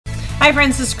Hi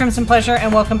friends, this is Crimson Pleasure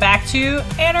and welcome back to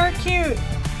Anarcute!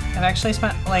 I've actually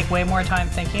spent like way more time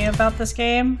thinking about this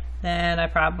game than I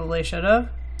probably should have.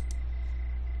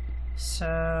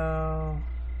 So...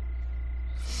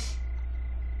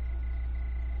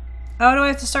 Oh, do I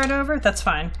have to start over? That's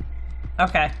fine.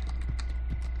 Okay.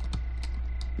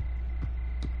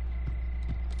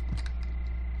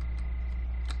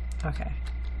 Okay.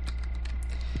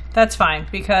 That's fine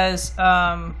because,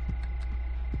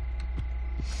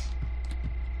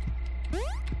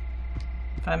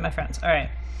 find my friends. Alright.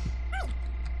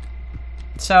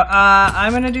 So,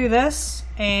 I'm gonna do this,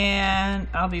 and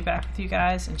I'll be back with you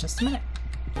guys in just a minute.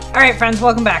 Alright friends,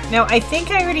 welcome back. Now, I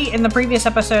think I already, in the previous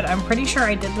episode, I'm pretty sure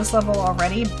I did this level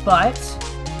already, but,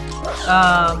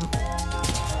 I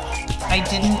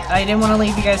didn't want to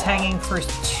leave you guys hanging for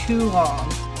too long.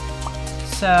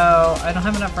 So, I don't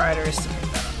have enough riders to pick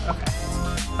that up. Okay.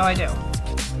 Oh, I do.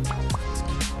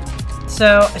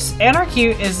 So,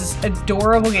 Anarcute is this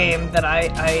adorable game that I'm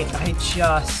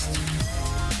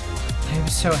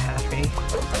so happy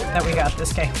that we got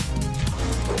this game.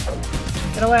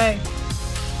 Get away.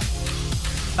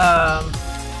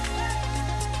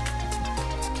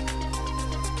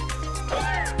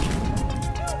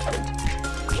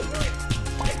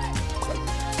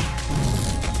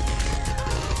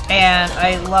 And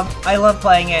I love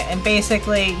playing it. And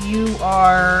basically, you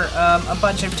are a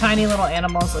bunch of tiny little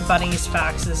animals, bunnies,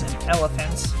 foxes, and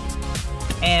elephants.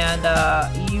 And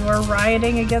you are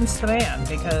rioting against the man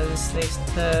because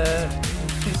the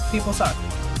people suck.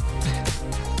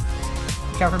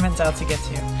 The government's out to get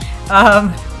you.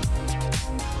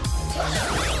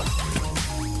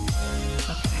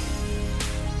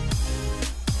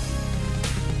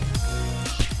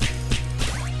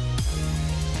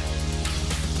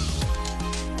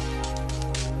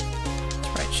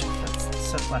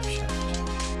 Left shift.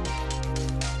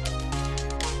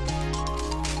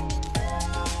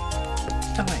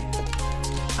 Oh wait.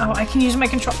 Oh, I can use my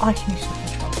control. Oh, I can use my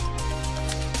control.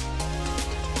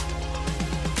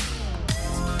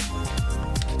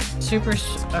 Super.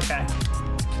 Okay.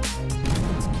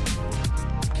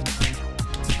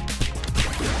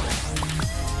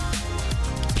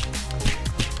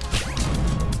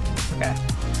 Okay.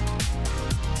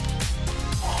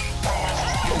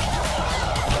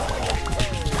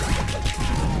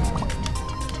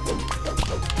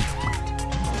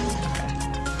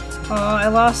 Oh, I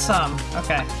lost some.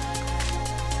 Okay.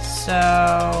 So...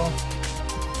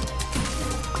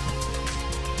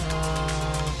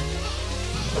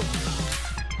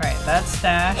 Alright, that's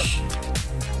dash.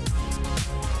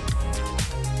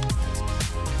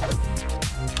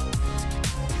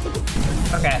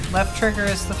 Okay, left trigger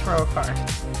is the throw card.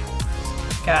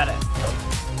 Got it.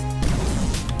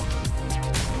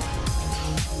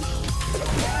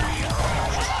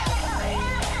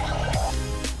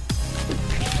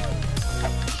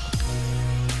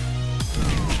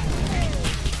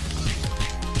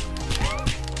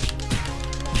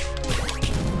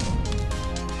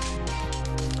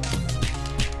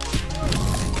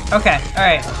 Okay,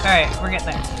 alright, we're getting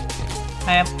there.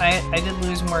 I did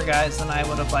lose more guys than I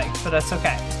would have liked, but that's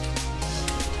okay.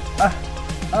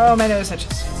 Oh, my nose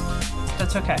itches.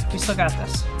 That's okay, we still got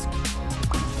this.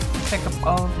 Pick up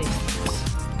all of these things.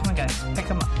 Come on guys, pick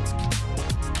them up.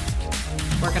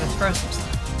 We're gonna throw some stuff.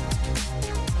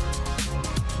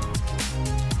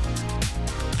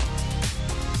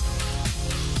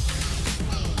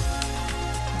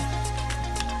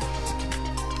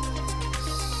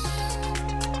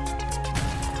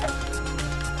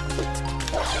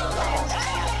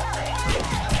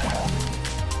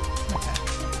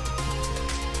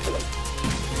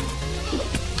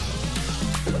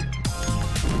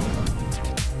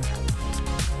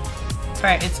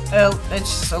 Alright, it's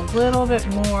just a little bit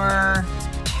more,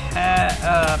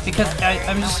 because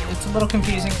it's a little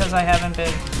confusing because I haven't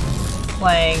been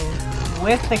playing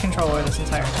with the controller this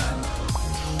entire time.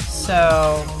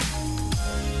 So,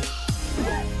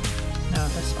 no,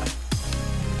 this way.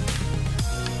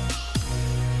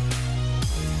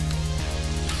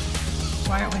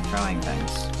 Why aren't we throwing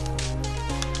things?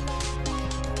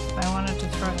 I wanted to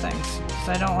throw things, because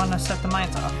I don't want to set the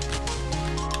mines off.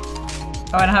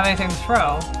 Oh, I don't have anything to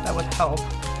throw. That would help.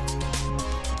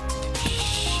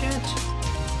 Shit.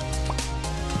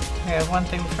 Okay, I have one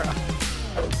thing to throw.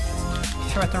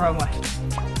 Throw it the wrong way.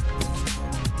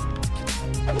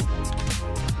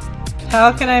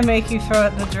 How can I make you throw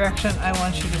it in the direction I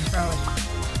want you to throw it?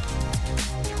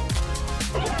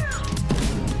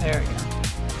 There we go.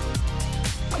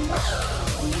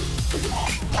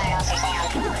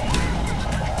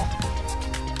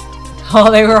 Oh,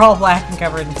 they were all black and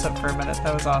covered in soot for a minute.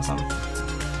 That was awesome.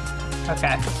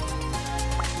 Okay.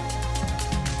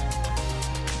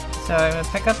 So I'm gonna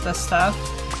pick up this stuff.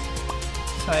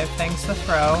 So I have things to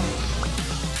throw.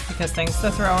 Because things to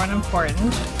throw are important.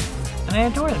 And I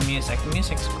adore the music. The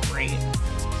music's great.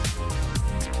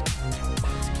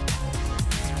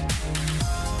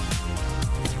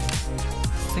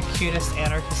 It's the cutest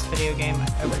anarchist video game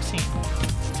I've ever seen.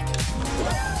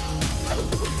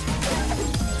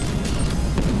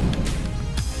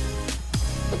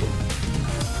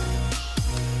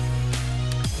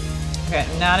 Okay,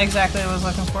 not exactly what I was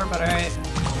looking for, but alright.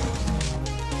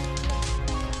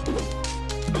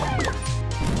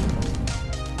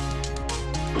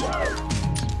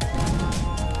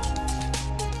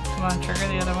 Come on, trigger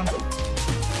the other one.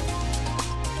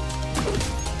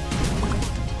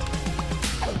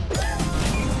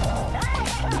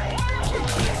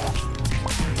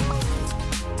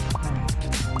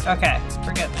 Okay,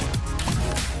 forget that.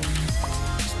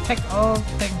 Just pick all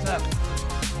things up.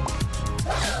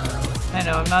 I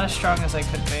know, I'm not as strong as I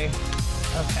could be.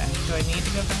 Okay, do I need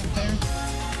to go back there?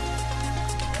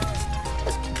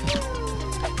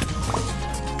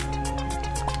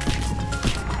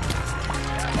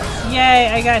 Yay,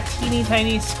 I got teeny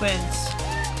tiny squids.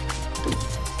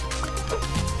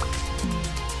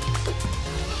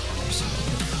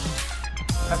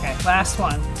 Okay, last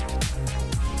one.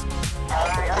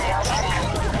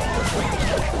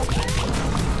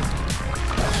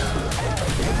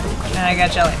 And I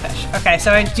got jellyfish. Okay,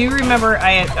 so I do remember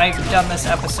I've done this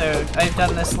episode. I've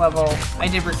done this level. I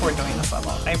did record doing this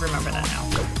level. I remember that now.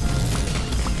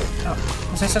 Oh,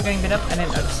 was I still getting beat up? I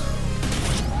didn't notice.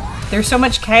 There's so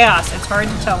much chaos, it's hard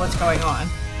to tell what's going on.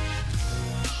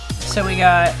 So we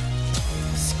got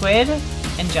squid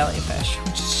and jellyfish,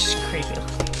 which is just creepy.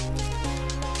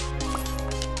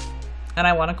 And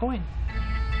I want a coin.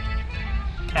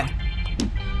 Okay.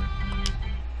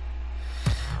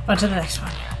 On to the next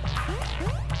one.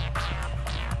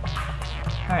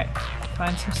 Alright,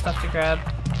 find some stuff to grab.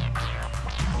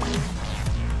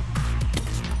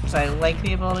 Because I like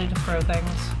the ability to throw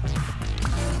things.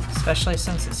 Especially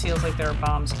since it feels like there are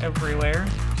bombs everywhere.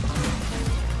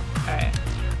 Alright.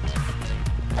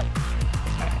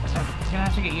 Alright, I'm gonna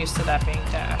have to get used to that being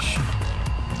dash.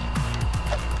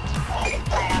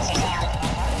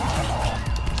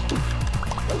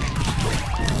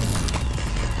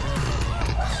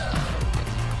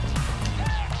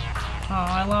 Oh,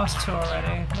 I lost 2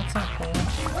 already. That's not cool.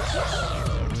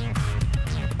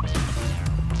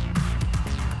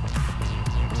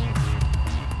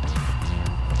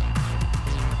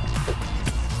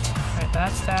 Alright,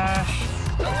 that's dash.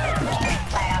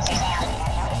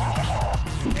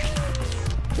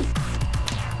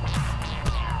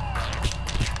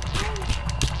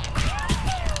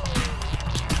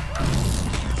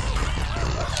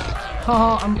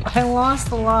 Oh, I lost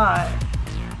a lot.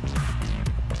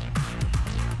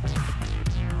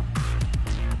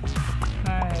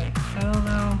 Alright, I don't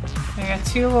know. I got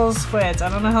 2 little squids. I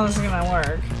don't know how this is gonna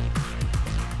work.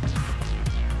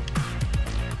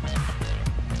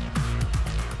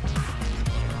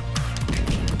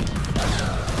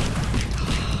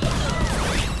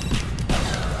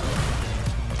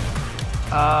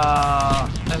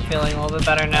 I'm feeling a little bit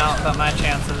better now about my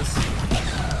chances.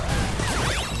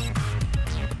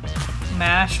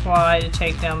 Mash Y to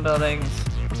take down buildings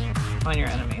on your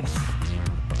enemies.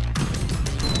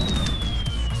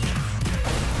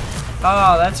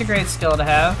 Oh, that's a great skill to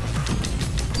have.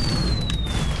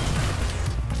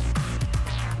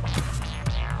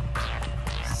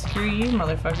 Screw you,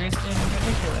 motherfuckers, in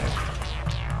particular.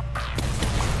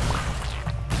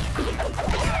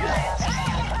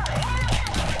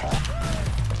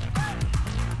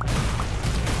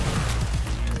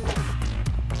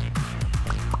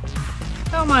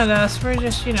 Don't mind us, we're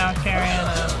just, you know, carrying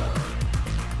a...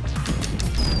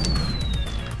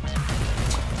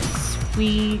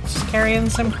 Sweet, just carrying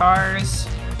some cars.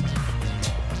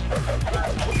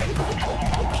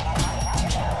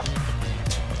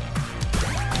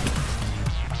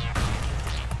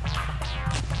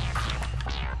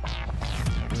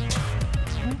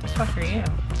 What the fuck are you?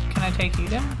 Can I take you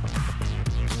down?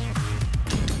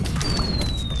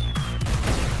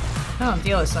 Oh,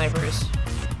 deal with snipers.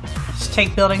 Just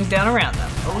take buildings down around them.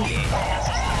 Oh yeah.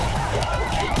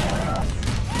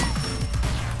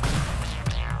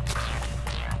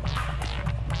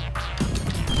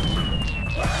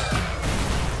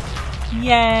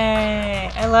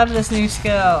 Yay! I love this new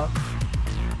skill.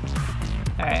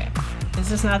 Alright.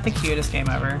 This is not the cutest game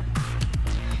ever.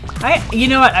 You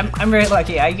know what? I'm very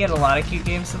lucky. I get a lot of cute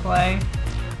games to play.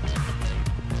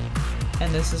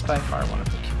 And this is by far one of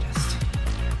the cutest.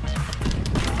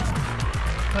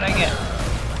 What'd I get?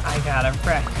 I got a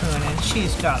raccoon and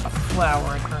she's got a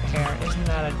flower in her hair. Isn't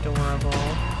that adorable?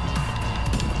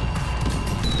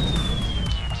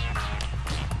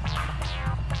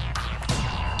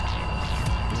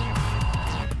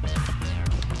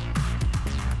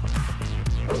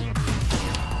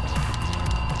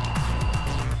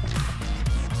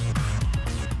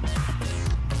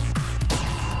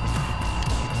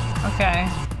 Okay.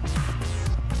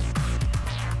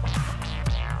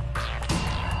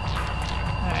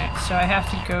 Alright, so I have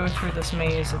to go through this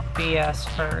maze of BS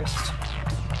first.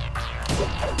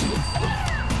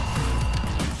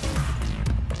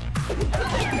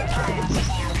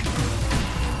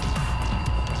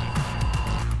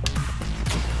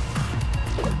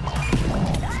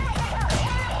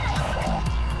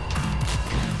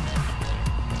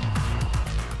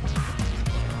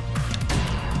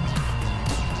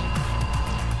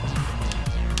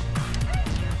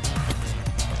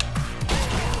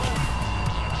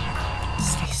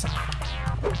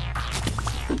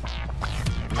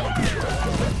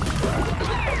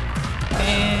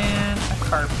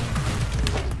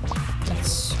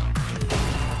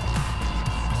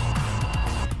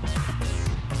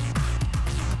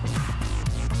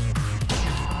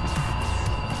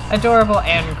 Adorable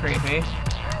and creepy.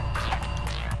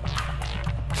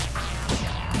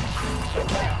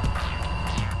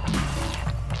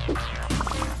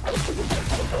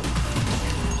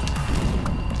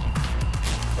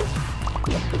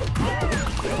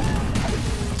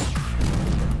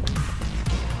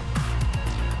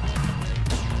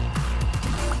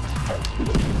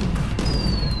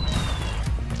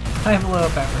 I blew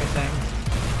up everything.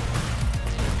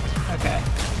 Okay.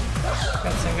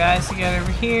 Got some guys to get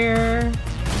over here.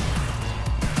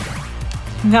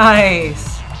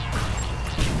 Nice!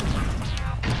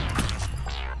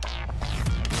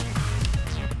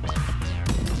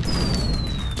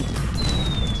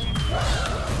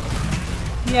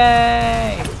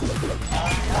 Yay!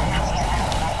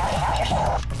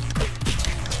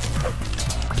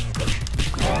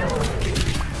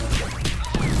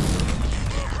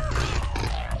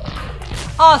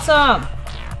 Awesome!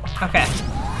 Okay.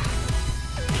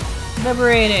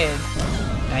 Liberated.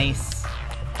 Nice.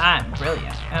 I'm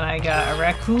brilliant. And I got a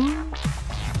raccoon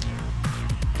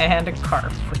and a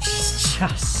carp, which is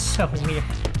just so weird.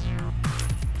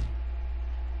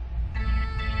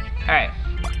 Alright.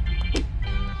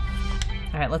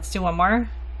 Alright, let's do one more.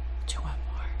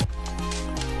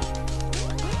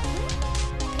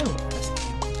 Ooh,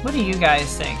 what do you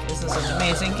guys think? Is this an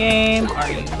amazing game?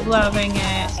 Are you loving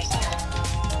it?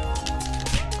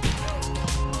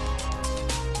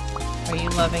 Are you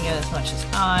loving it as much as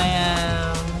I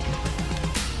am?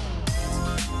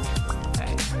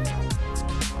 Okay.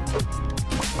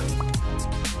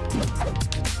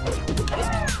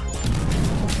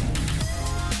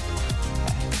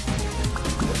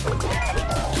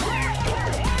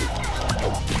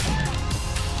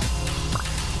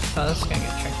 Oh, this is gonna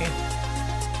get tricky.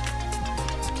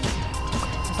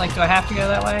 It's like, do I have to go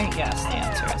that way? Yes, the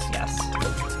answer is yes.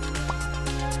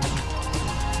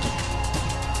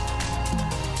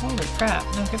 Holy crap,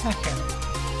 no, get back here.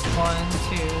 1,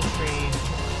 2, 3.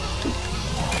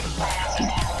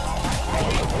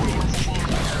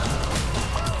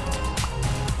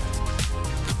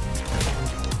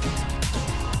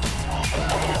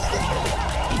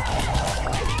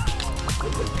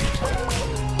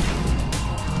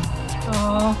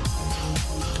 Oh,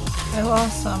 I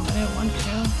lost some. I didn't want to.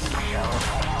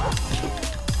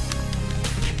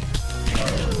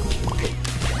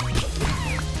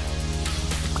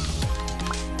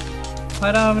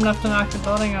 I don't have enough to knock the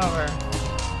building over.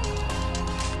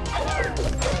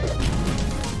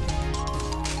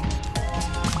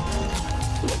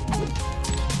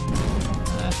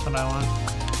 That's what I want.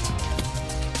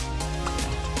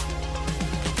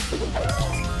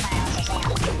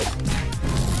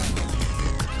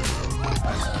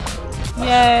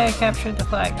 Yay, I captured the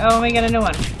flag. Oh, and we get a new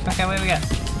one. Okay, what do we got?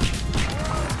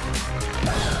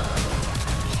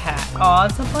 Cat. Oh,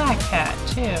 it's a black cat,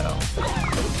 too.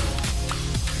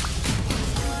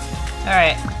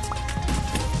 Alright.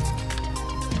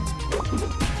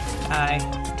 Hi.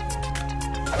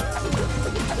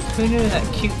 Who knew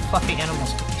that cute, fluffy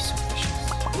animals could be so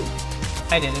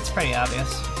vicious? I did, it's pretty obvious.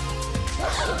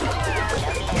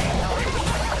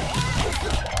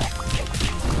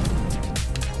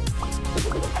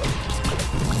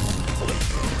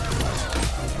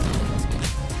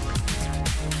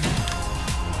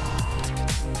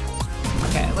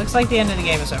 Okay, it looks like the end of the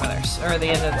game is over there. Or the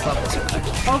end of the level is over there.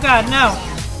 Oh god, no!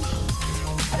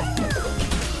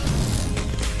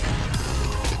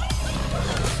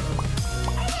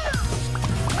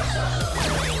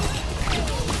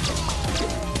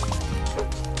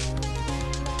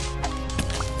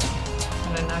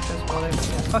 those buildings.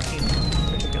 Yeah, fuck you,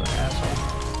 particular asshole.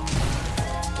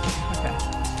 Okay.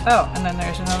 Oh, and then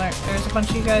there's a bunch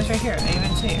of you guys right here. I didn't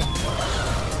even see you.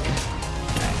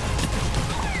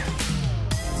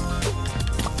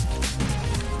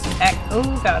 Okay.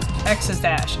 Oh god. X is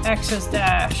dash. X is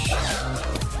dash.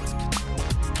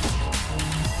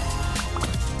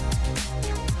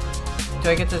 Do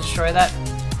I get to destroy that?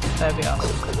 That'd be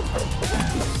awesome.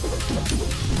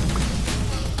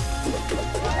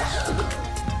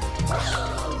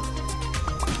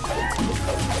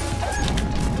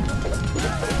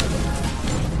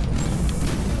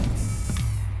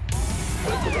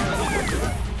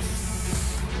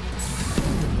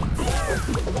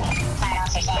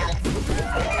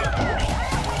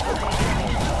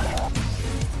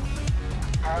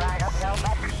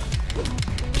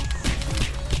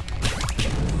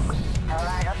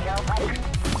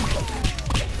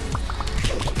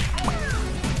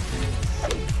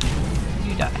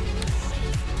 You die.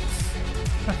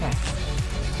 Okay.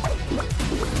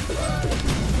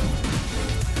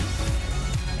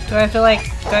 Do I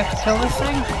have to kill this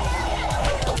thing?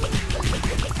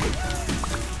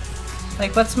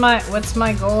 Like, what's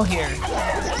my goal here?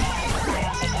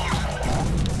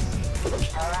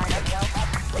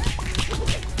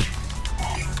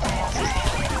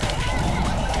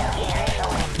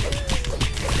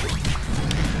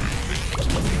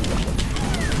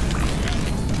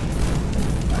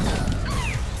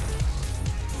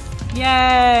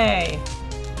 Yay!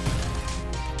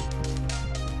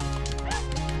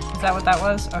 Is that what that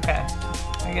was? Okay.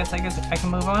 I guess I can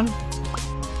move on.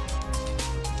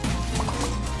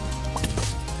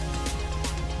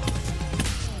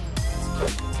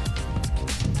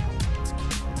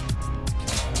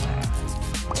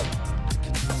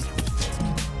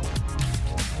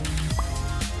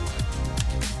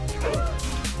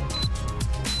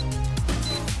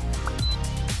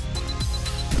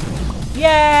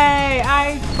 Yay!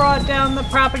 I brought down the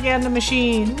propaganda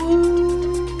machine.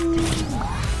 Woo!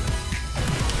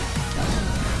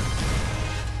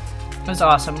 It was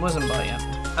awesome. It wasn't brilliant.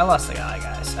 I lost the guy,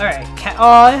 guys. Alright.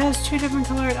 Oh, it has 2 different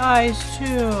colored eyes,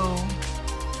 too.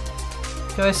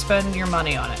 Go spend your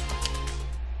money on it.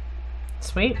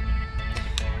 Sweet.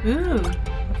 Ooh.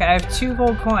 Okay, I have 2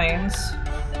 gold coins.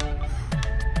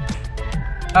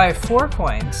 Oh, I have 4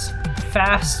 coins.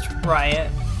 Fast Riot.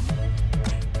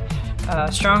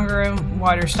 Stronger and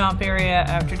wider stomp area.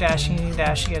 After dashing, you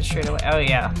dash again straight away. Oh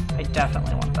yeah, I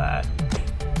definitely want that.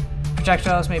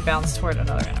 Projectiles may bounce toward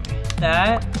another enemy.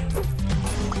 That.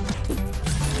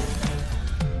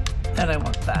 And I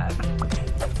want that.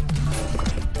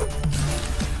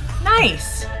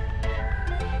 Nice!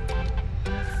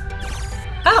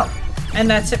 Oh! And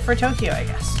that's it for Tokyo, I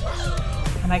guess.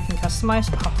 And I can customize.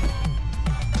 Oh.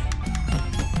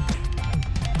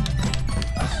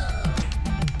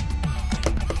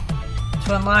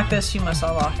 To unlock this, you must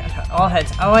unlock all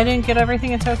heads. Oh, I didn't get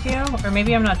everything in Tokyo? Or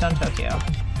maybe I'm not done Tokyo.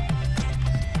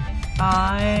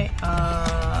 I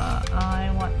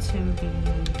want to be...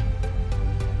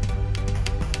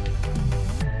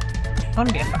 I want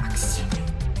to be a fox.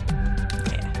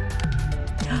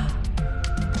 Yeah.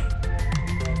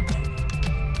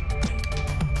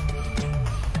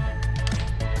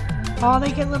 Oh,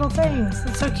 they get little things.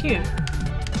 That's so cute.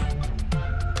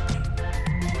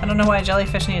 I don't know why a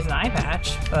jellyfish needs an eye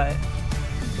patch, but...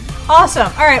 Awesome!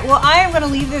 Alright, well I am going to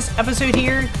leave this episode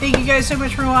here. Thank you guys so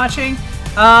much for watching.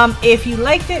 If you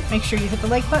liked it, make sure you hit the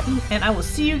like button, and I will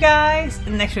see you guys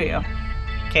in the next video.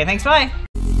 Okay, thanks, bye!